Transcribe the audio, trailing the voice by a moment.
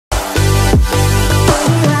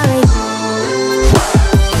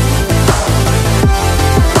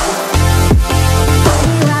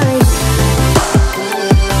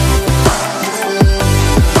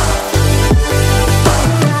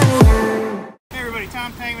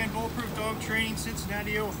Tom Pangman, Bulletproof Dog Training,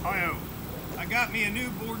 Cincinnati, Ohio. I got me a new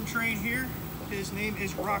board and train here. His name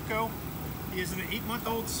is Rocco. He is an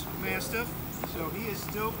 8-month-old Mastiff, so he is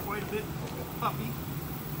still quite a bit puppy,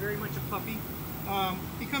 very much a puppy.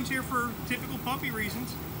 He comes here for typical puppy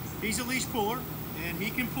reasons. He's a leash puller, and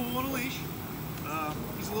he can pull on a leash.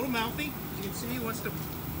 He's a little mouthy. As you can see, he wants to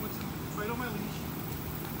fight on my leash.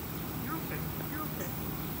 You're okay. You're okay.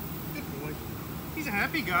 Good boy. He's a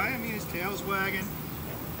happy guy. I mean, his tail's wagging.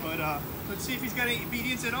 But let's see if he's got any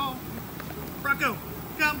obedience at all. Rocco,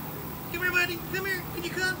 come. Come here, buddy. Come here. Can you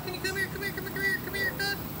come? Can you come here? Come here. Come here. Come here. Come here.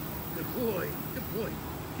 Come. Good boy. Good boy.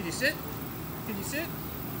 Can you sit? Can you sit?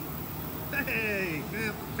 Hey,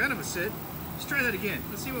 well, kind of a sit. Let's try that again.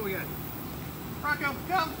 Let's see what we got. Rocco,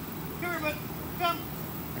 come. Come here, bud. Come.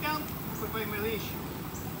 Come. Quit biting my leash.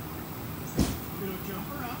 Gonna do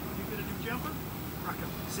jumper, huh? You gonna do jumper? Rocco,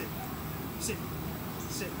 sit. Sit.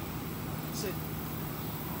 Sit. Sit.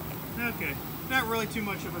 Okay. Not really too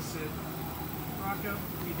much of a sit. Rocco,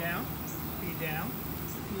 be down. Be down.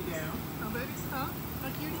 Be down. Huh, baby? Huh? Huh,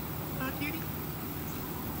 cutie? Huh, cutie?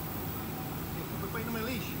 Okay, quit biting my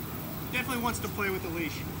leash. Definitely wants to play with the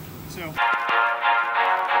leash. So.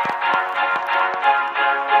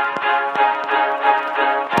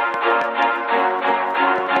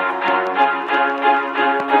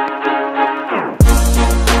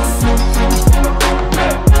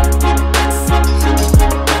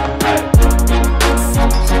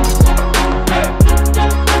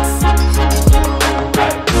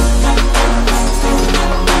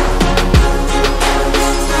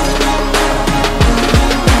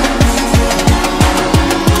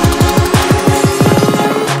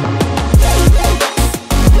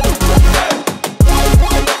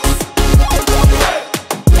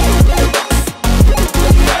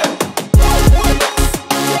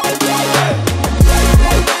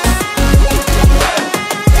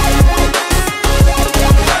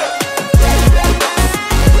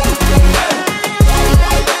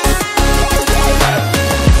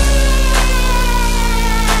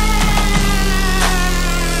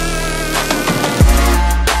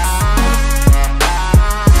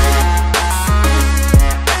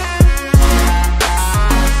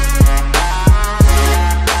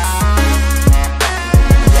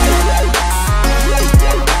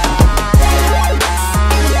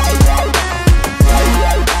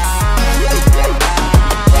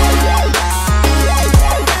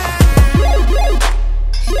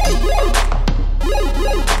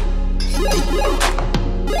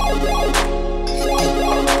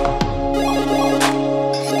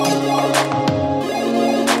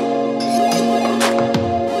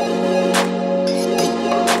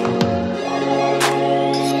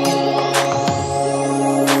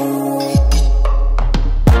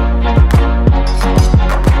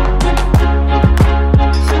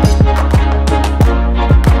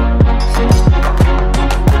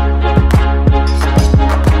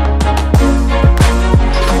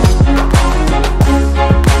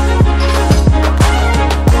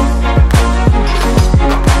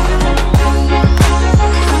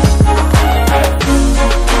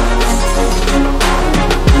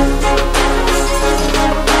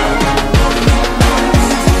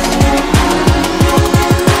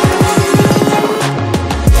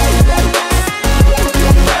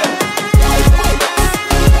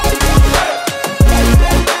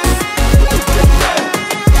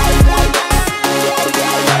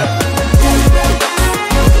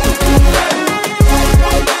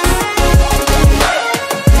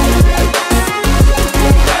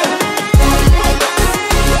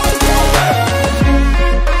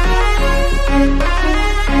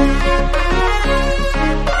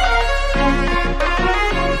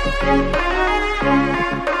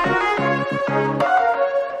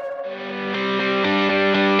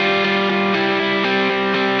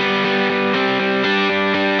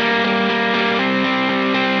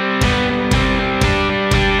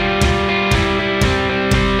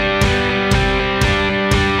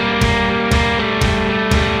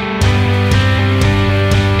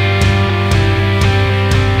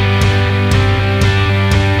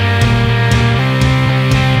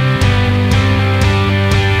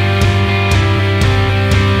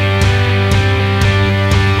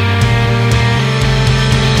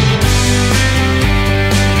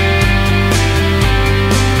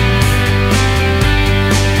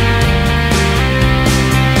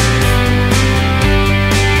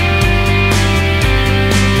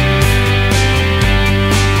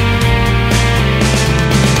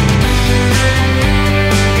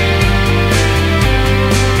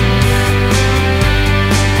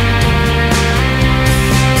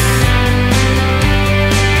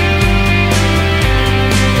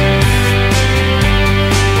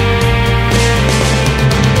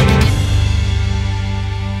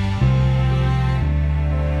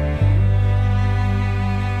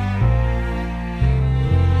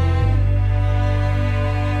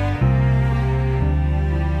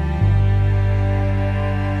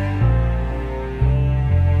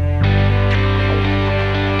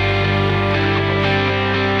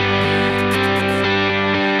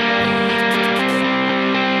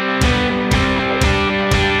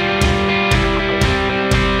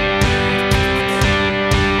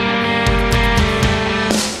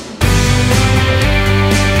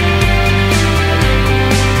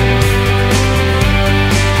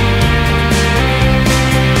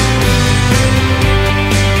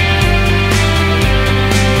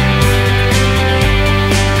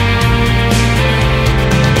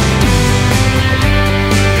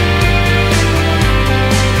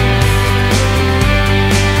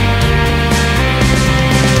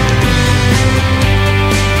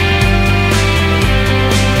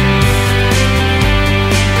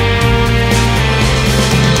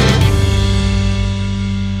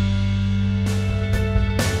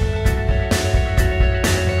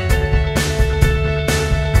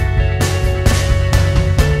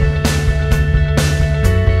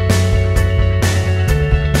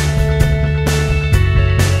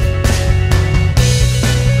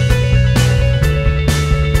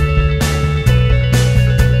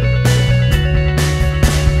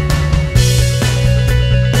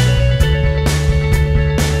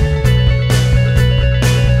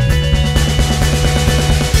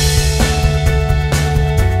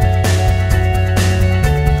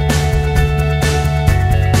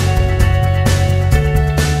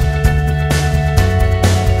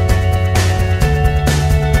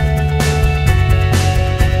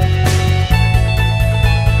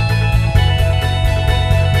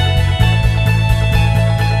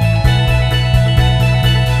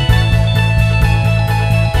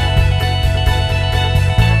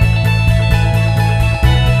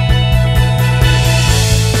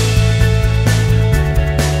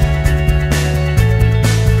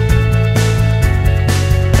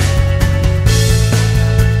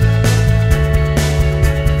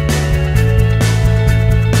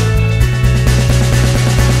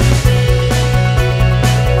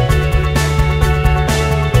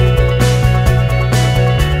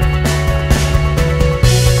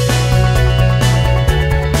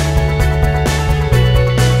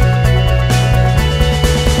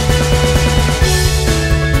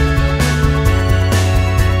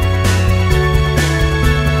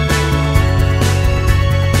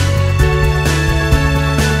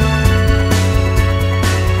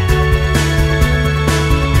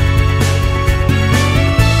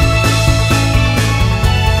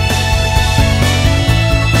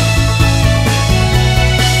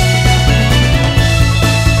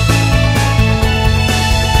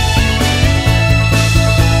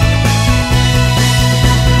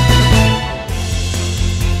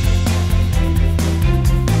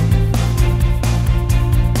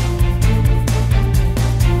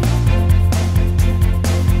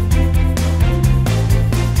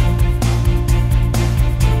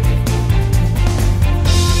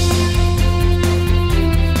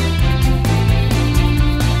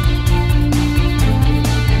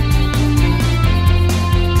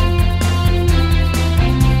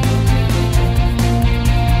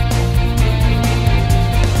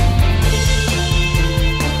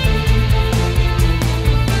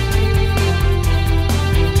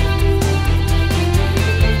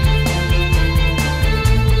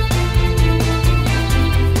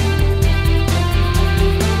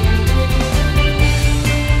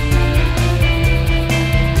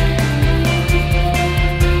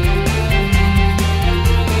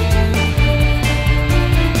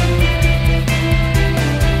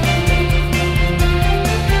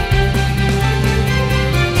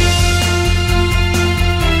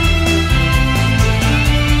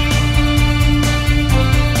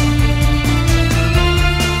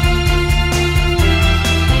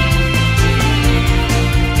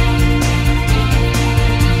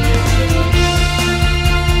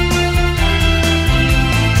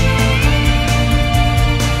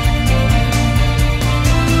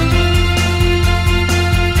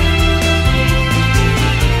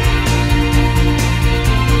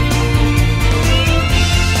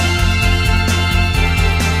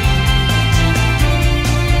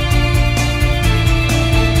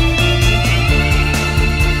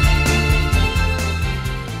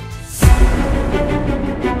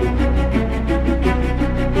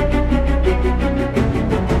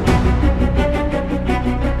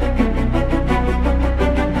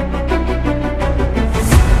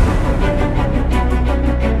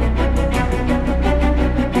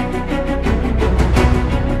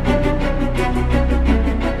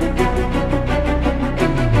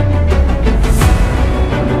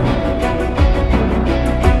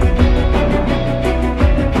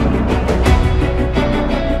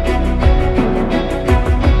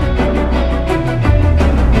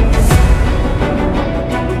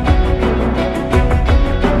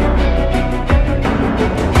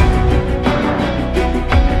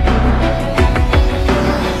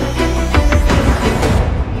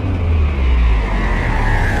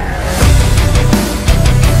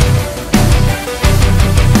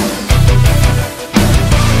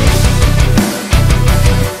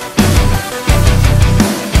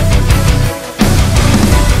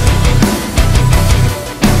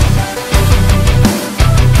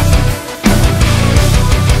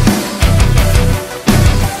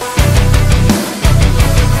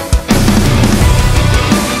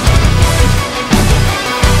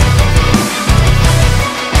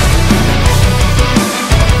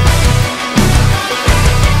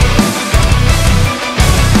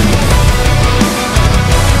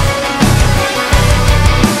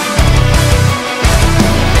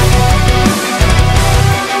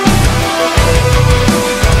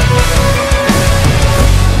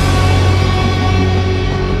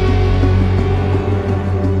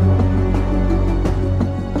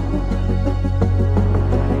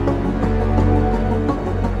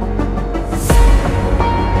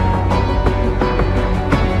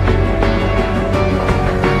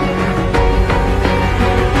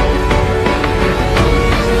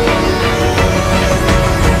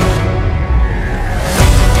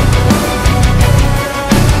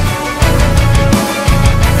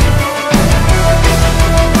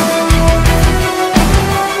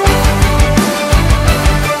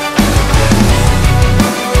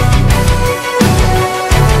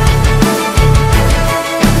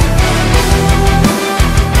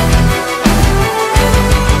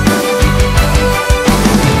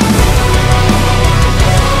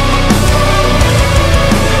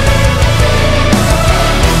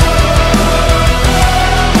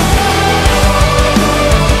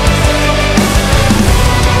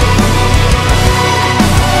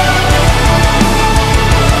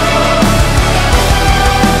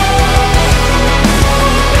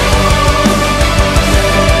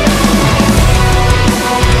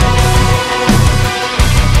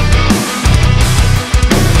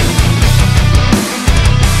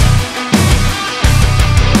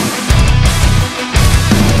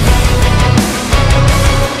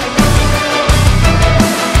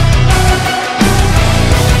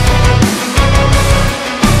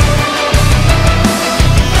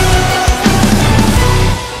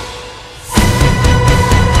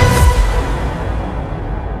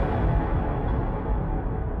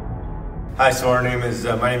 Hi, so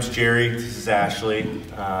my name's Jerry, this is Ashley.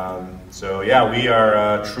 So yeah, we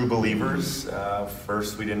are true believers.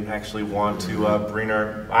 First, we didn't actually want to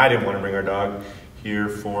I didn't want to bring our dog here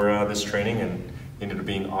for this training, and it ended up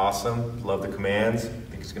being awesome. Love the commands. I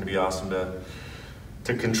think it's going to be awesome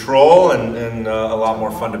to control and a lot more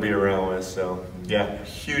fun to be around with. So yeah,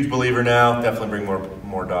 huge believer now. Definitely bring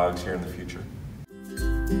more dogs here in the future.